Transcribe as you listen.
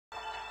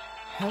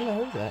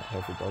Hello there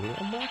everybody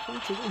and welcome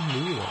to a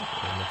new one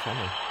on the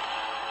channel.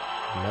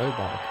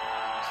 Mobile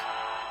games.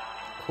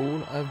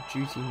 Call of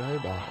Duty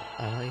Mobile.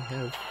 I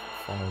have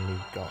finally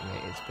gotten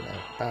it. It's been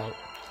out about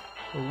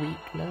a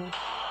week now.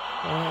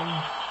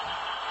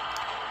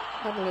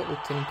 Had a little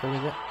tinker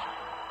with it.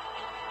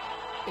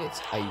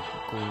 It's a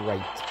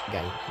great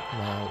game.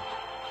 Now,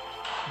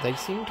 they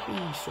seem to be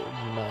sort of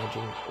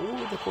merging all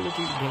of the Call of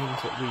Duty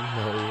games that we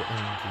know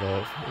and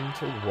love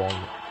into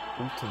one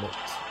ultimate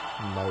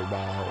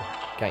mobile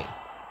game,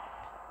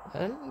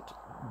 and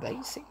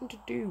they seem to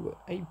do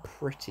a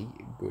pretty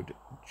good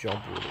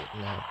job with it.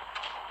 Now,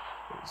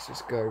 let's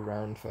just go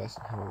around first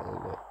and have a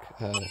little look.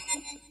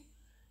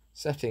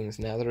 Settings.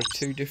 Now, there are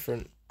two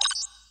different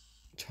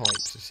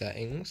types of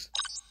settings.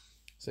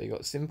 So you've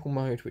got simple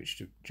mode,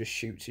 which just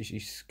shoots as you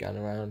scan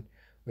around,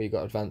 or you've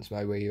got advanced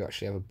mode where you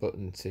actually have a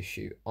button to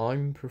shoot.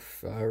 I'm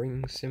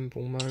preferring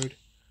simple mode,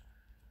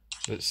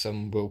 but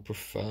some will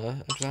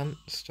prefer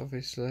advanced,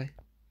 obviously.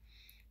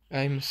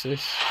 Aim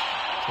assist,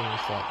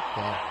 things like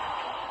that.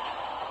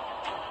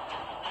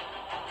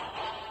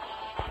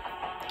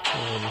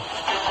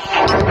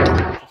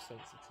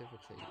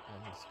 Sensitivity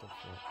and stuff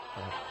like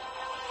that,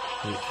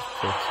 which is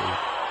pretty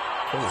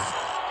cool.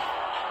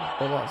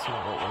 But that's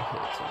not what we're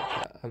here to look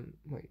at.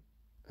 Wait,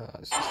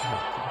 it's just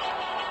happening.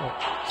 Right,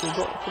 so we've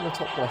got up in the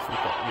top left, we've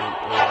got your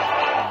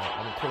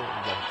I'm currently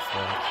level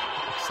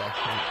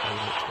 2nd,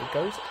 it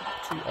goes up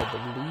to, I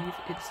believe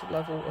it's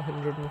level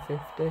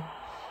 150.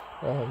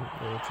 We'll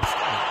just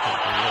have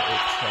a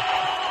little check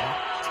of that.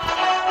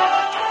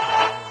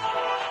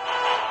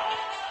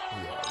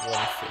 Yeah,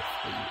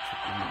 150, which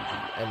would be the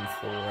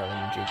M4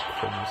 LMG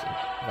Crimson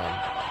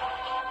Vanguard.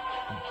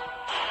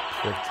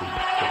 Pretty cool.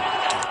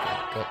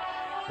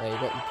 Now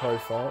you've got your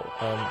profile.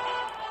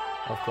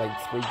 I've played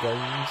 3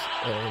 games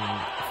and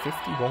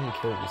 51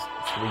 kills,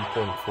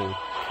 3.4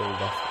 kill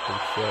death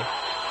ratio.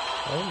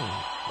 I'm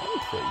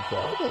pretty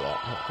proud of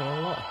that, not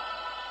gonna lie.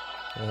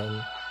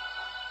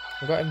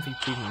 I got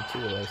MVP in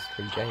 2 of those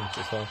 3 games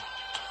as well,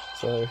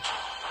 so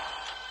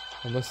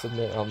I must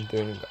admit I'm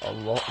doing a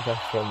lot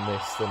better on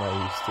this than I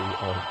used to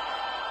on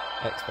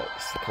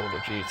Xbox Call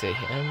of Duty.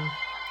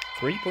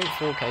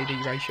 3.4 KD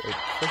ratio,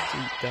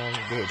 pretty darn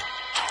good.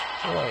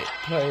 Right,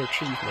 player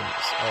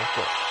achievements. I've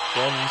got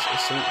Bronze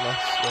Assault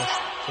Master,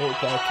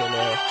 Multiplayer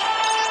Killer,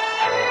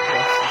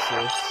 Best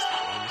Assist,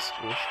 and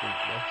Score Street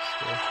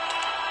Master.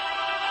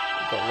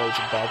 Got loads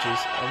of badges.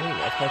 I mean,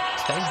 I've had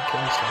 10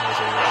 kill stars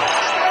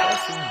already.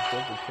 I've seen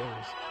double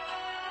kills.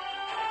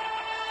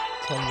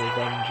 10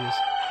 revenges.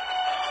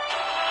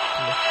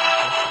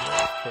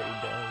 That's pretty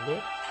darn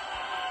good.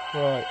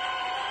 Right,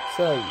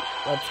 so I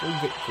had 3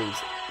 victories.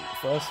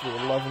 First of all,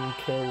 11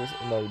 kills,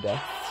 no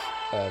deaths.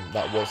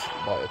 That was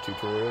like a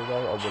tutorial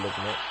though, I will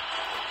admit.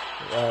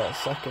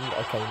 Second,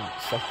 I came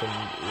second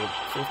with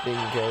 15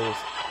 kills,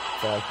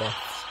 5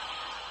 deaths.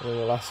 And then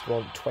the last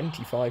one,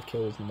 25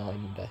 kills,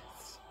 9 deaths.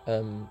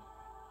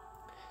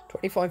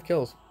 25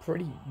 kills,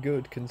 pretty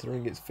good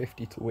considering it's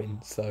 50 to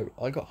win, so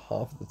I got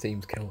half of the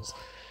team's kills,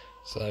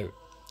 so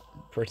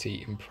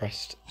pretty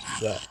impressed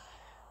there.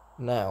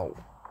 Now,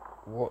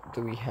 what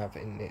do we have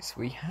in this?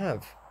 We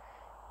have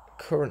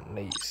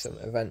currently some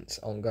events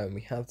ongoing.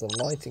 We have the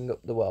Lighting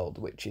Up the World,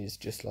 which is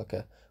just like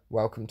a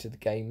welcome to the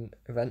game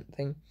event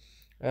thing,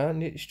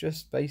 and it's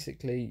just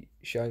basically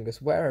showing us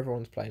where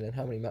everyone's playing and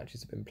how many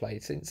matches have been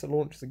played since the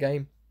launch of the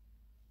game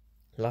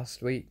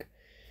last week.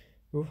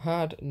 We've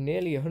had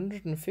nearly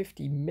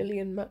 150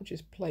 million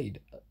matches played.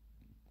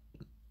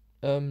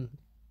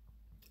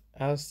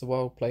 As the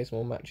world plays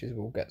more matches,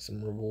 we'll get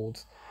some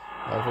rewards.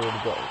 I've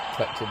already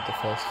collected the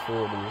first 4.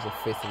 There was a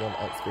 5th one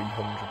at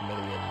 300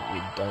 million.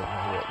 We don't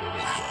know what it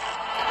is yet.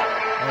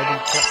 ID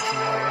collection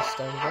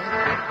milestone event.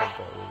 I've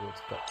got a reward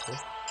to get to.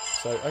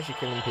 So as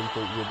you're killing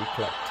people, you'll be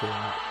collecting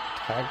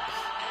tags.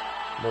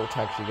 The more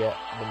tags you get,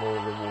 the more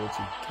rewards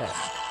you get.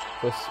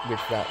 Plus, with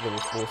that, there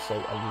is also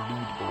a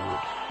leaderboard.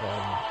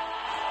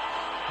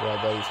 Where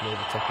those near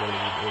the top of the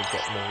leaderboard will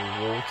get more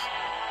rewards.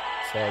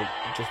 So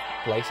just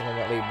placing on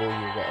that leaderboard,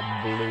 you'll get a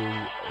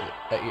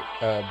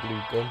blue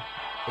gun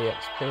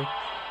EXP.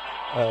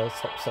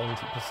 Top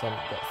 70%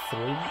 get 3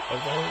 of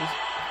those.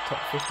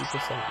 Top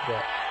 50%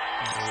 get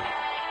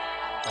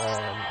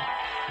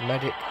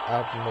medic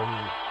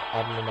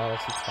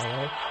abnormality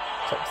camo.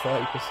 Top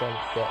 30%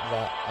 get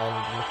that, and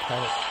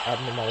mechanic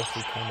abnormality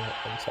camo.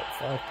 And top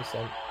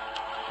 5%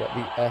 get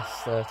the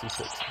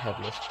S36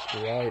 headless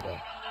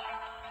glider.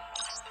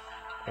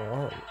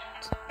 Alright,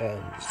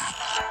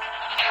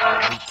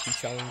 weekly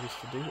challenges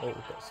to do. Oh,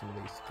 we've got some of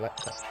these to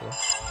collect actually.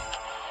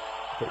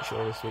 Pretty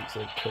sure this week's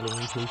like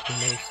killing people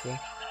mostly.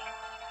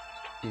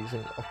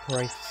 Using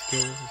operator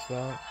skills as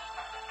well.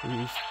 We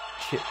use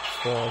chips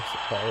twice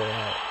at Battle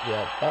Royale.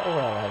 Yeah, Battle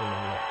Royale I haven't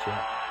unlocked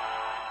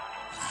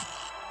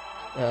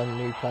yet.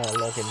 New player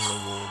login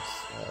rewards.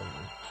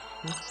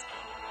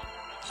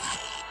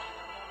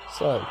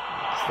 So,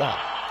 it's that.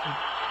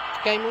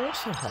 The game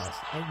also has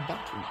a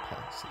battle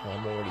pass.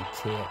 I'm already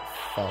tier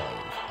 5.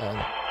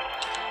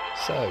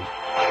 So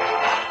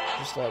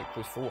just like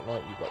with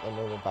Fortnite, you've got the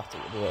normal battle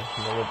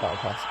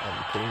pass and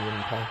the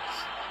premium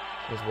pass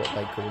is what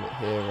they call it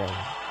here.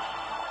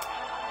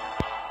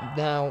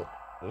 Now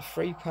the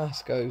free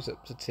pass goes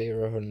up to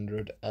tier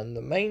 100, and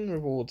the main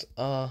rewards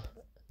are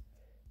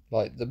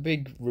like the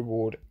big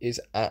reward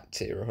is at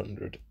tier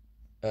 100,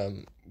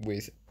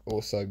 with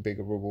also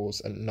bigger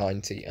rewards at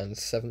 90 and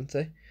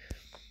 70.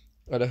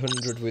 At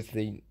 100 with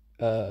the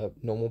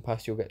normal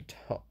pass, you'll get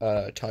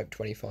Type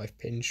 25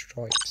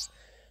 pinstripes,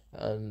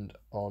 and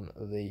on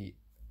the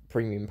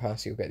premium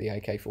pass, you'll get the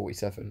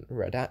AK-47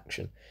 red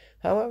action.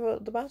 However,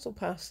 the battle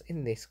pass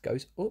in this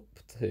goes up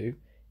to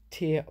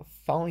tier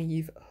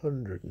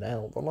 500.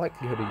 Now, the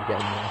likelihood of you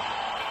getting there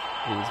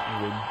is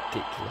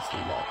ridiculously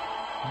low,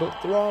 but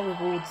there are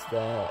rewards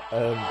there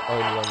only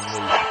on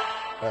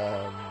the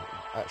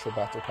actual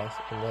battle pass,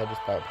 and they're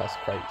just battle pass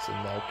crates,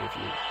 and they'll give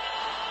you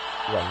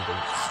random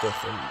stuff,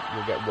 and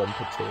you'll get one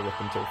per tier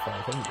up until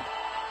 500.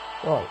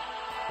 Right,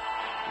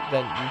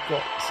 then you've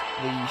got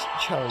these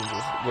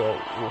challenges. We'll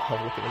have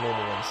a look at the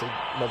normal ones. So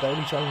my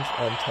daily challenge,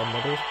 10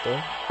 medals,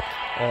 done.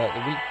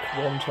 The week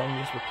 1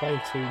 challenges will play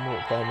 2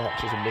 multiplayer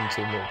matches and win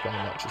 2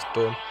 multiplayer matches,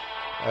 done.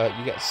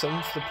 You get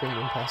some for the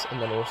premium pass, and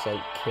then also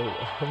kill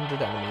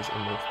 100 enemies in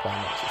multiplayer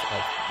matches.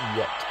 I've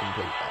yet to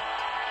complete that.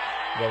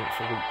 Then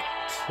for week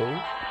 2,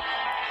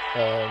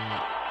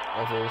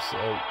 I've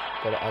also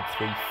got to add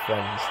 3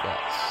 friends.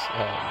 That's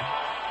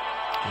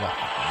not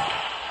happened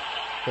yet,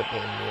 but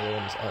then the other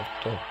ones I've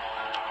done.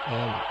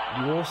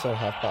 You also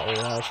have Battle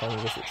Royale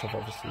challenges, which I've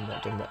obviously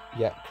not done that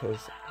yet,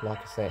 because,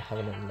 like I say, I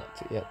haven't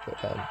unlocked it yet, but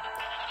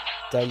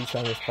daily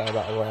challenges, play a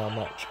Battle Royale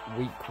match.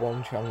 Week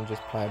 1 challenges,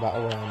 play a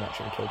Battle Royale match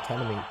and kill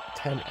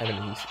 10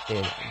 enemies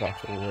in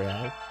Battle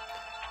Royale.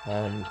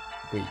 And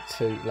week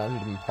 2,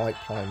 land in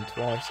pipeline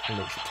twice and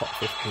reach the top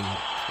 15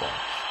 twice.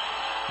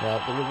 Now,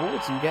 the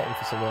rewards you're getting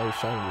for some of those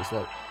challenges,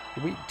 like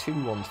the week 2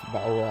 ones for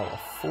Battle Royale, are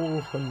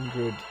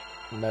 400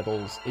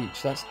 medals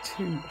each. That's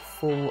 2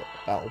 full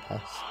battle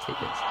pass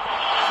tickets.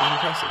 It's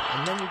impressive.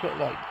 And then you've got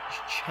like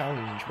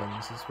challenge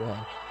ones as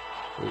well,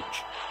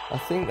 which I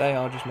think they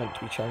are just meant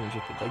to be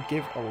challenges, but they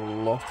give a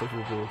lot of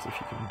rewards if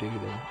you can do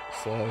them.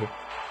 So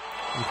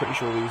I'm pretty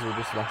sure these will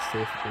just last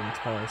here for the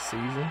entire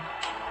season.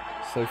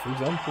 So for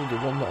example, the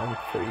one that I'm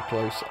pretty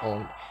close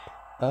on,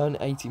 earn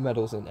 80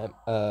 medals in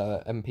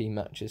MP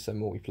matches, so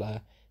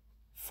multiplayer,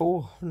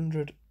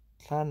 400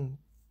 clan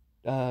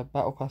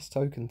battle pass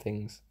token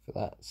things for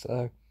that.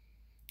 So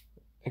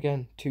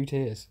again, 2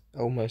 tiers,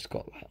 almost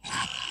got that.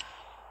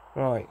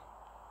 Right,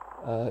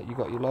 you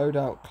got your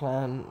loadout,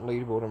 clan,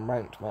 leaderboard and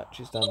ranked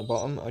matches down the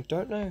bottom. I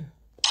don't know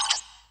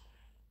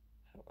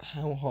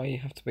how high you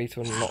have to be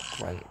to unlock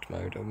ranked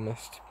mode, I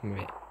must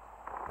admit.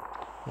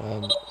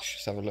 Let's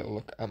just have a little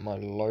look at my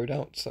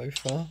loadout so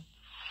far.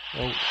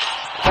 Oh.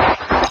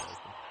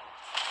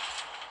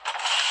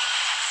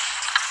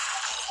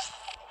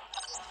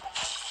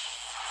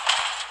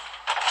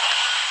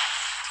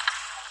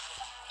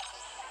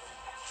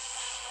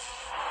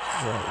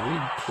 Right, we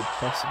could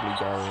possibly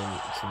go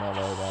into my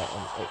loadout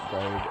and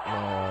upgrade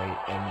my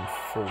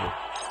M4.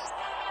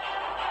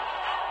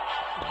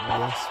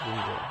 Yes, we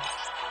will.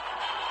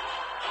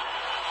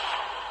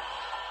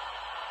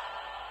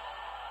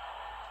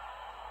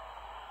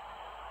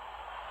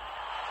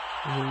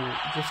 We'll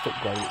just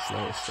upgrade its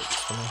latest six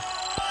for now.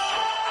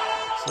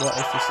 So that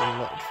is just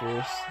unlocked for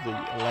us, the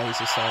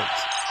laser sight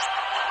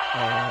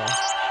and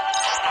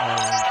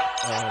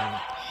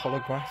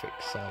holographic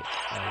sight.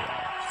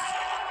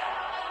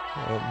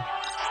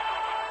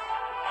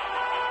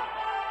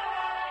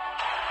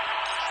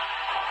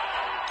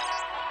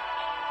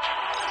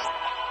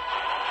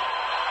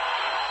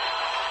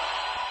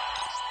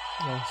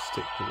 I'll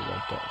stick to the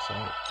red dot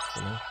sight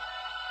for now.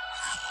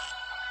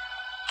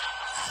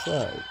 So,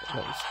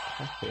 let's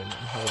hop in and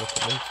have a look at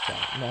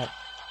multiplayer. Now,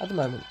 at the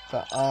moment,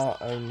 there are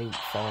only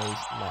 5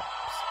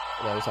 maps.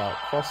 Those are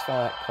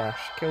Crossfire, Crash,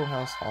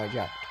 Killhouse,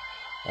 Hijacked,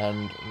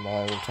 and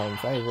my all-time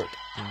favourite,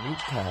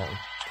 Nuketown.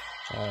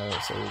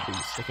 So we'll be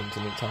sticking to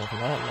Nuketown for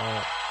that.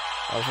 Now,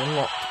 I've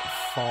unlocked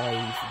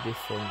 5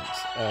 different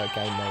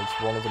game modes.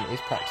 One of them is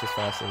Practice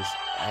versus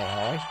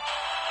AI.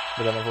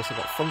 But then I've also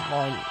got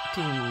Frontline,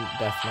 Team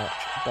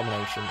Deathmatch,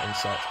 Domination, and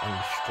Search and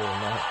Destroy.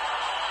 Now,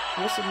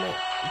 I must admit,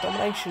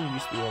 Domination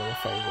used to be one of my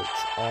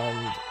favourites,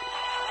 and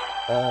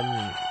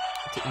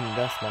Team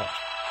Deathmatch.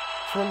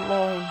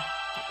 Frontline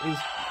is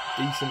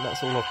decent,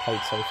 that's all I've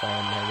played so far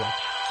on my way.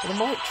 But I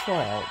might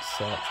try out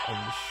Search and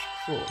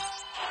Destroy.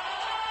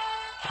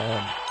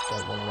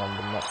 Don't want a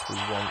random map, we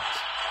want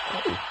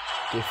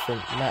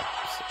different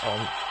maps on...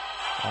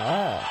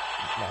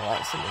 now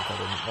that's something I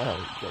didn't know.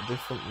 You've got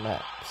different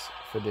maps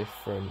for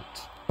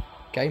different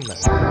game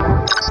modes.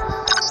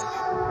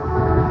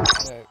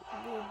 So,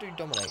 we'll do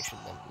Domination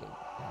then.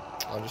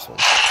 I just want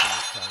to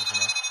see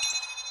now.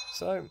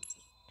 So,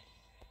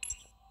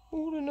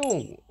 all in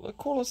all, the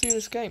quality of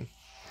this game,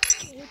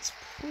 it's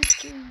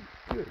pretty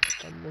good,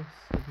 I must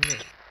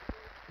admit.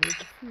 There's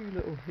a few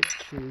little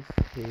hitches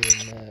here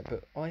and there,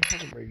 but I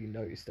haven't really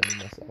noticed any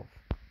myself.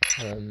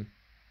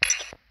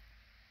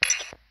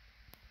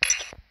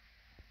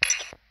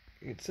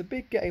 It's a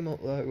big game,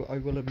 although I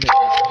will admit.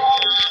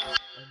 I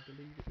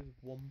believe it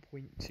was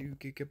 1.2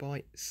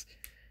 gigabytes,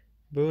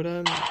 but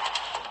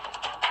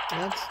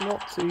that's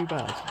not too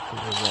bad.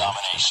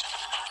 Domination.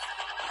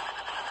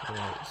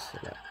 Right,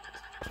 select.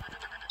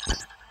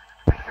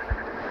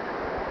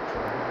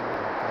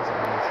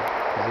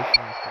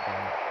 Positions to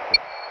gain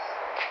points.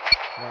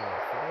 Now,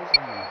 for those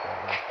of you who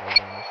don't know how to play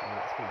Danish, you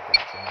get 3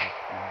 points and you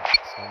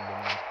stand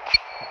them,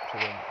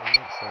 capture them, and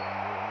once they're in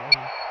your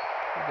name,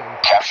 you gain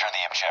points. Capture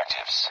the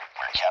objectives.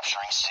 We're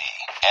capturing C.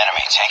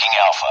 Enemy taking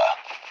Alpha.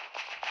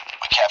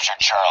 We captured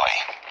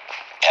Charlie.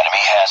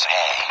 Enemy has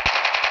A.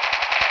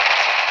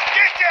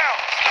 Get down!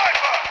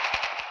 Sniper!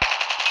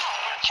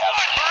 We're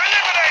capturing B.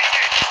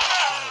 Eliminated!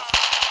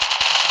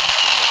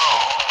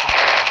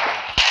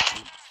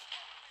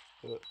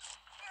 But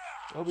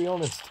I'll be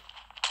honest.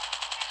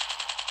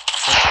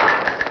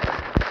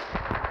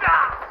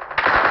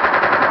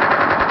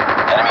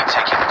 Enemy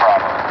taking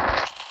Bravo.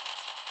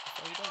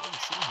 So you don't really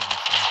see him.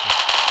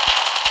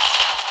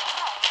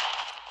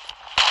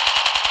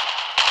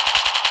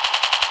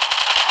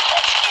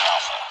 Capturing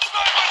Alpha.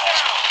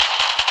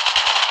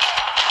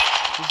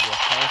 This is the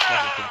highest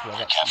level people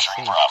I've actually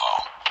Capturing seen. Bravo.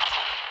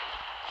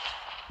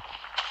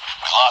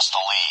 We lost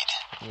the lead.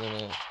 I'm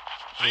gonna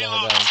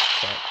lie down to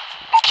check.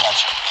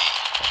 Capture B.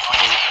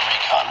 UAV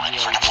recon ready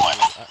for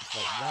deployment.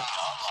 Activate that,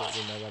 so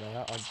we know where they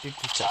are. I did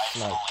just get Tied for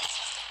the sniped. lead.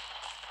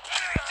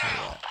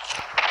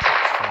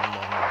 Yeah.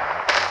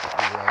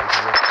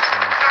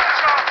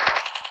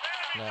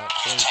 Now,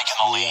 points, Taking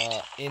the we lead.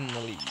 are in the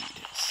lead,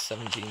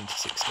 17 to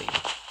 16.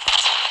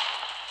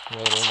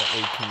 Whether or not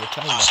we can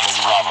retain that Losing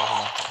lead Bravo. doesn't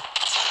matter.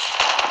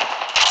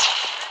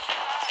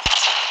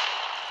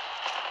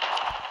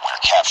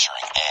 We're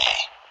capturing A.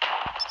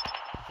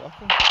 If I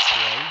can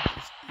capture A,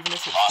 even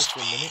if it's Lost just for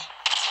a B. minute,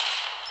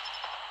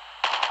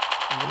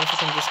 even if I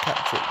can just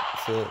capture it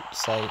for,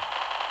 say,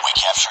 We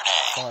captured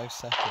A. 5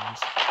 seconds,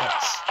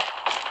 that's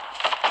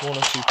 1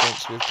 or 2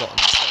 points we've gotten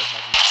that they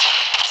haven't.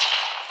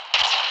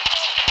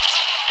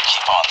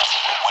 Keep on them.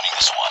 We're winning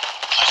this one.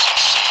 Losing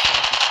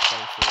C.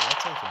 They're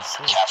taking C.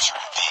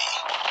 Capturing B.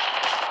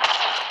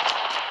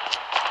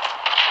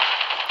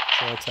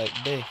 So I'll take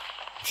B.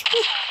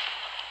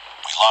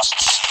 We lost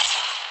C.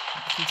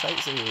 You can take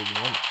C if you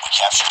want. We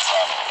captured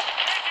Bravo.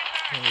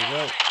 There you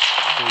go.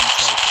 B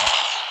taken.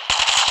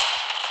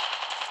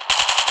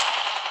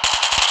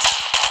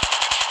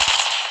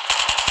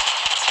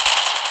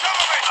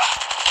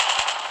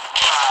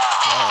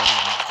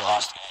 We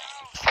lost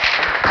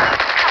A.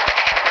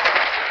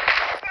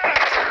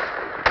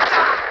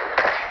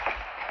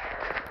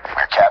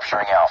 We're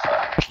capturing Alpha.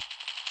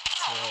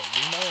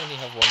 We may only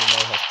have one and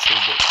they have 2,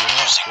 but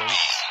without Losing B.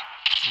 points,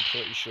 I'm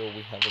pretty sure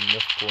we have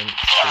enough points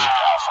Captured to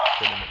Alpha.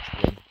 pretty much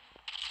win.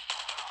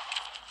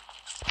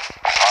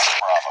 Lost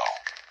Bravo.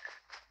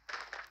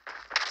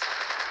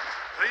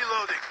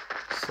 Reloading.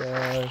 So,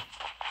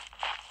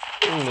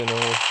 all in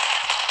all,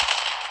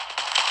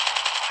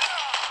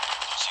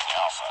 Losing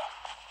Alpha.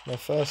 my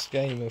first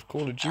game of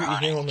Call of Duty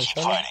here on the Keep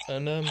channel,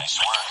 fighting. and Nice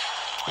work.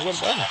 it went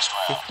For the well. next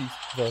round. 50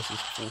 versus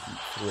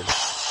 43.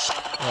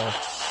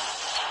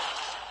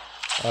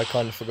 I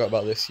kind of forgot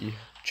about this. You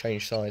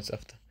change sides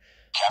after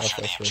Capture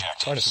halfway the through.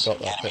 objectives. Kind of forgot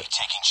that Enemy bit.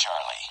 taking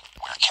Charlie.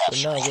 We're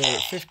So now capturing we're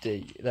A. at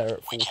 50. They're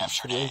at We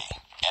captured A.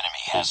 43.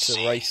 Enemy has It's a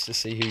C. race to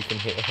see who can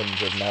hit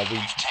 100. Now we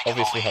taken the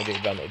obviously have lead. the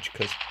advantage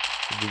because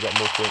we got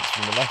more points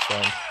from the last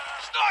round.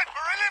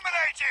 Sniper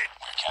eliminated.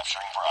 We're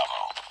capturing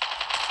Bravo.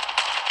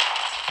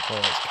 Oh,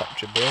 let's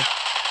capture B. UAV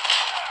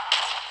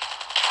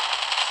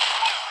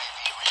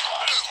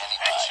recon standing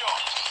by.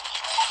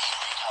 UAV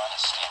recon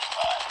is standing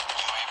by.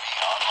 UAV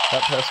online.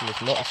 That person was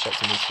not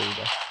expecting me to do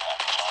that.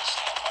 Package on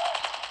standby.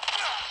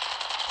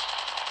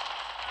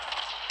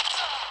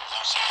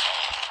 Losing A.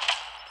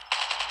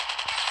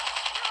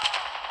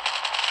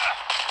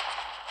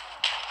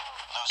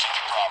 Losing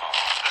Bravo.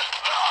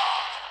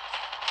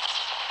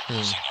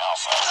 Losing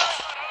Alpha.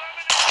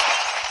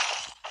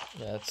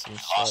 I had some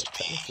slight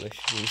technical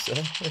issues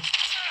there.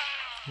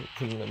 It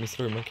couldn't let me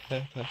through my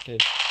care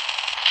package.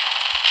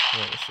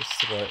 Yeah, let's just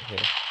throw it here.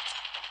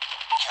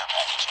 Care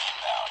package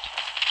inbound.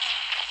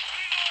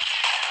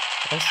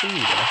 I see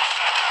you there.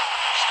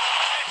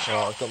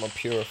 Oh, I've got my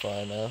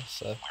purifier now,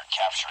 so We're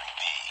capturing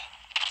B.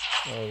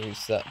 I'll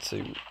use that to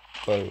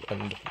go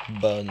and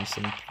burn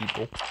some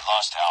people. We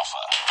lost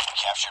Alpha. We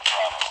captured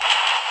Bravo.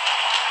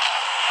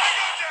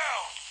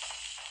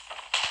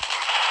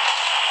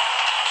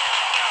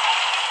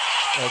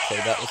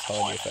 Okay, that was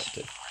highly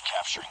effective. We're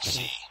capturing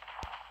C.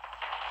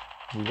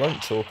 We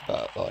won't talk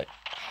about like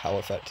how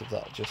effective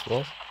that just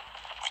was.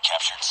 We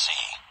captured C.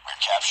 We're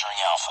capturing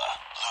Alpha.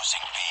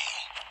 Losing B.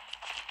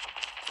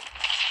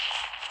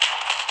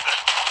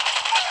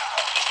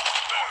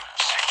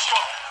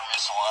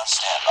 Missile on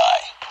standby.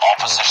 All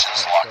positions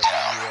locked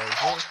down.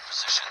 All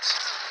positions.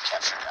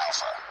 Captured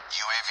Alpha.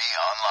 UAV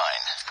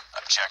online.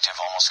 Objective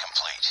almost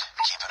complete.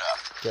 Keep it up.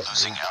 Get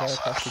Losing the care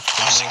Alpha. package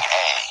Losing coming.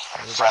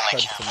 A. We've got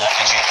Friendly Predator care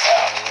package missiles,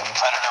 inbound.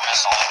 so, Predator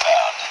missile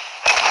inbound.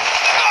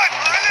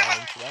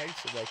 flying today,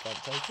 so they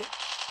can't take it.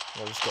 I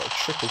just got a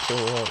triple kill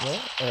right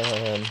there.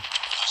 Losing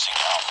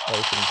Alpha.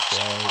 Open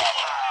play.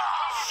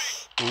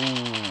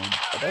 Ooh,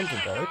 I don't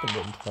think I opened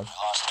it in time.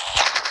 Lost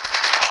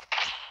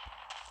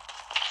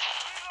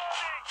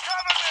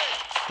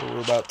But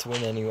we're about to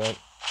win anyway.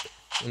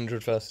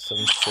 100 versus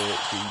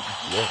 740.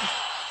 Yeah.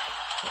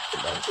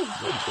 That was a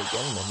really good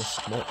game, I must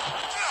admit.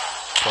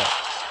 But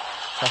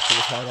happy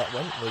with how that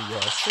went. The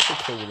triple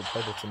kill with the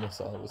Predator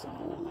missile was a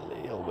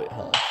little bit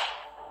harsh.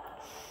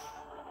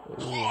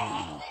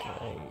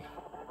 Okay.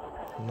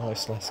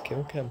 Nice last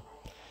kill cam.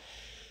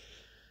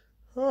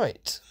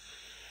 Right.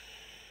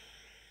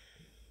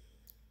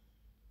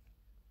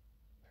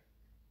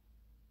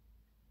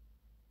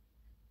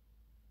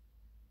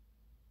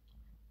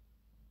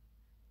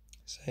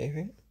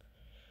 Saving.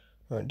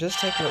 Right, just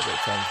take a little bit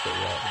of time to get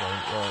you out of the game.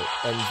 Right,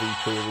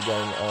 MVP of the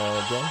game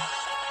again.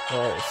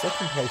 Right,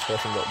 second place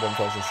person got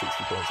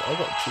 1,060 points. I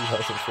got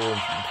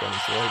 2,420,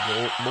 so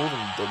I more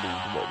than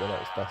doubled what the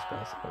next best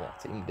person on that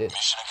team did.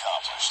 Mission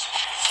accomplished.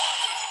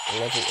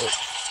 Level up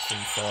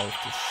from 5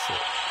 to 6.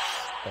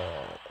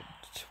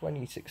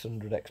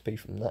 2,600 XP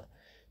from that.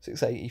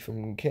 680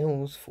 from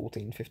kills,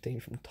 1415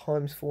 from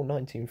times,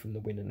 419 from the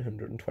win, and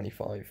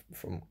 125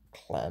 from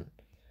clan.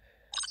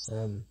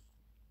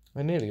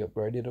 I nearly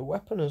upgraded a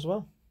weapon as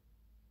well.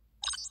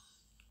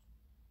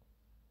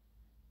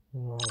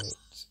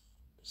 Right.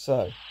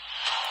 So,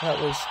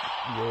 that was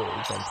your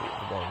example of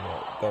the game.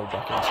 Right, go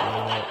back into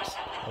layouts.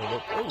 Oh,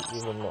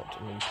 we've unlocked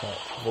a new pet,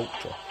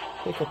 Vulture.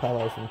 Pick up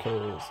ammo from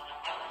kills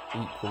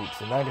equal to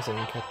the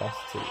magazine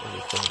capacity of the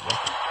current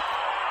weapon.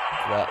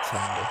 That's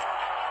handy.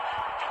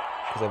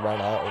 Because I ran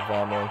out of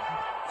ammo.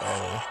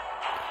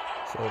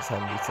 So it's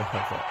handy to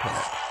have that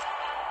pack.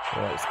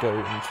 Right, let's go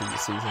into the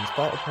season's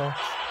battle pass.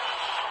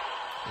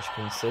 As you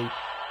can see,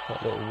 that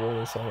little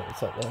warning sign at the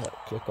top there,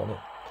 click on it.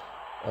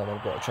 And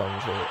I've got a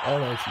challenge here.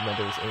 Earn 80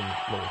 medals in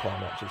multiplayer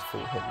matches,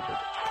 400.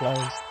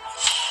 Claim.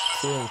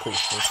 Tiering calls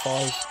from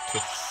 5 to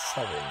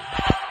 7.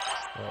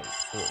 Right,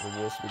 what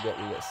rewards we get?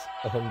 We get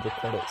 100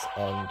 credits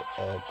and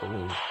a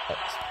green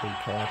XP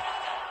card.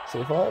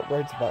 So if I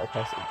upgrade to Battle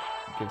Pass, it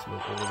gives me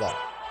all of that.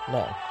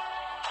 Now,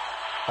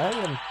 I'm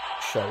going to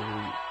show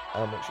you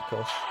how much it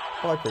costs.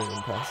 By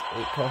Premium Pass,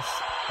 it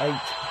costs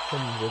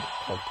 800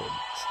 pod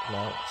points.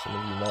 Now, some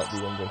of you might be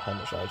wondering how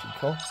much it actually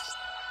costs.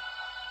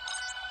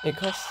 It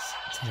costs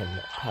 £10,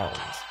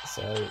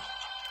 so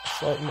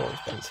slightly more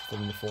expensive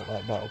than the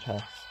Fortnite Battle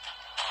Pass.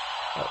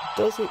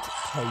 Does it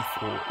pay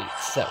for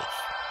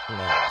itself?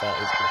 Now, that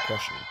is the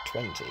question.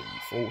 20,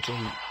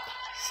 40,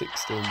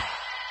 60,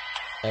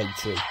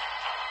 80,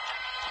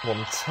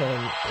 110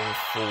 or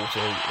 40,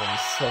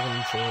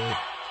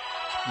 170.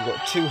 You've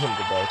got 200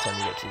 by the time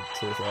you get to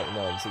tier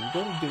 39, so you've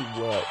got to do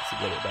work to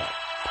get it back.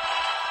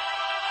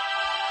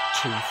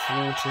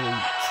 240,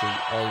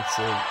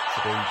 280,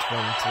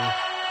 320,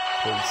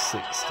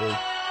 360,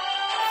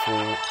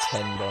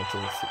 410 by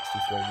tier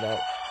 63. Now,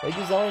 they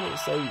design it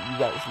so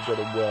you've actually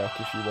got to work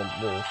if you want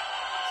more.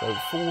 So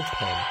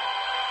 410,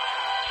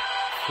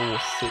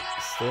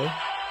 460,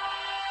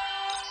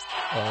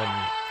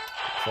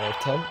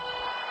 510,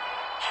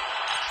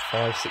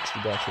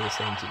 560 by tier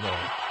 79.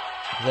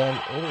 Then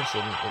all of a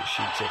sudden it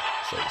shoots up,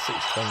 so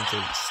 620,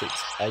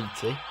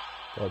 680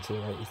 by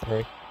tier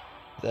 83.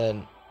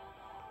 Then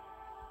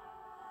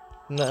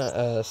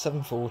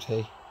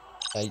 740,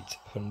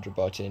 800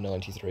 by tier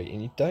 93,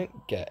 and you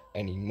don't get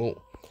any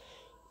more.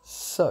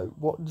 So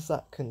what does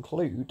that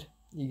conclude?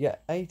 You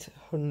get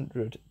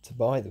 800 to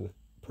buy the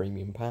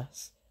Premium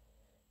Pass.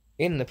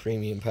 In the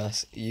Premium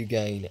Pass you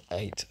gain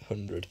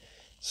 800.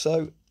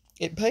 So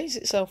it pays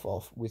itself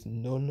off with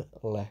none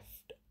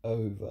left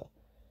over.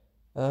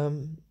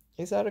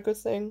 Is that a good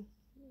thing?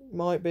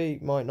 Might be,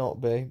 might not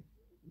be.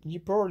 You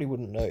probably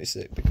wouldn't notice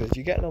it because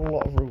you're getting a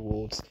lot of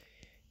rewards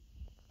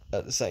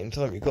at the same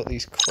time. You've got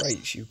these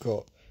crates, you've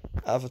got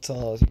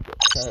avatars, you've got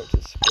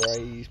character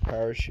sprays,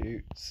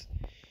 parachutes.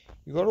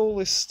 You've got all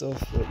this stuff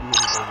that you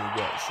wouldn't really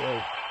get.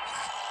 So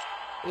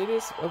it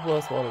is a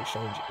worthwhile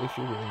exchange if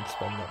you're willing to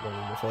spend that money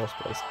in the first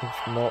place.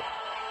 If not,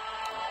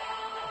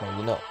 no,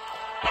 you're not.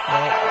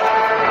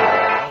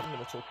 Now, I'm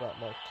going to talk about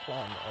my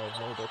clan. I've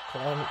made a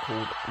clan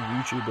called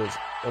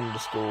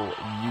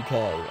YouTubers_UK.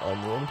 I'm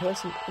the only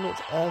person in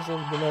it as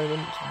of the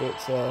moment,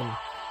 but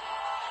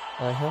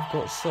I have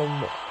got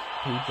some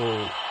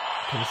people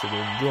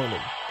considering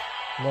joining.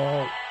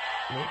 Now,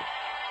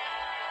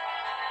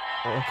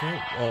 okay,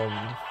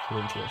 the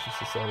internet just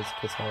decided to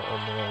cut out on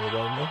the way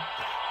again there.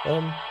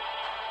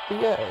 But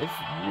yeah, if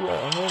you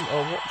at home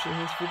are watching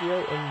this video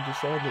and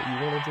decide that you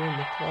want to join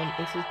the clan,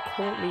 it is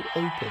currently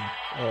open.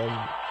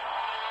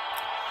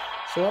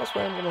 So that's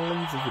where I'm going to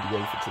leave the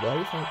video for today.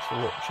 Thanks for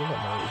watching. I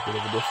know it was a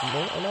bit of a different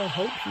one, and I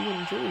hope you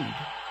enjoyed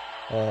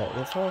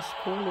the first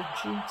Call of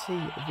Duty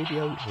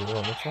video here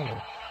on the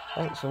channel.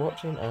 Thanks for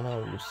watching, and I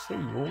will see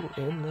you all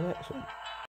in the next one.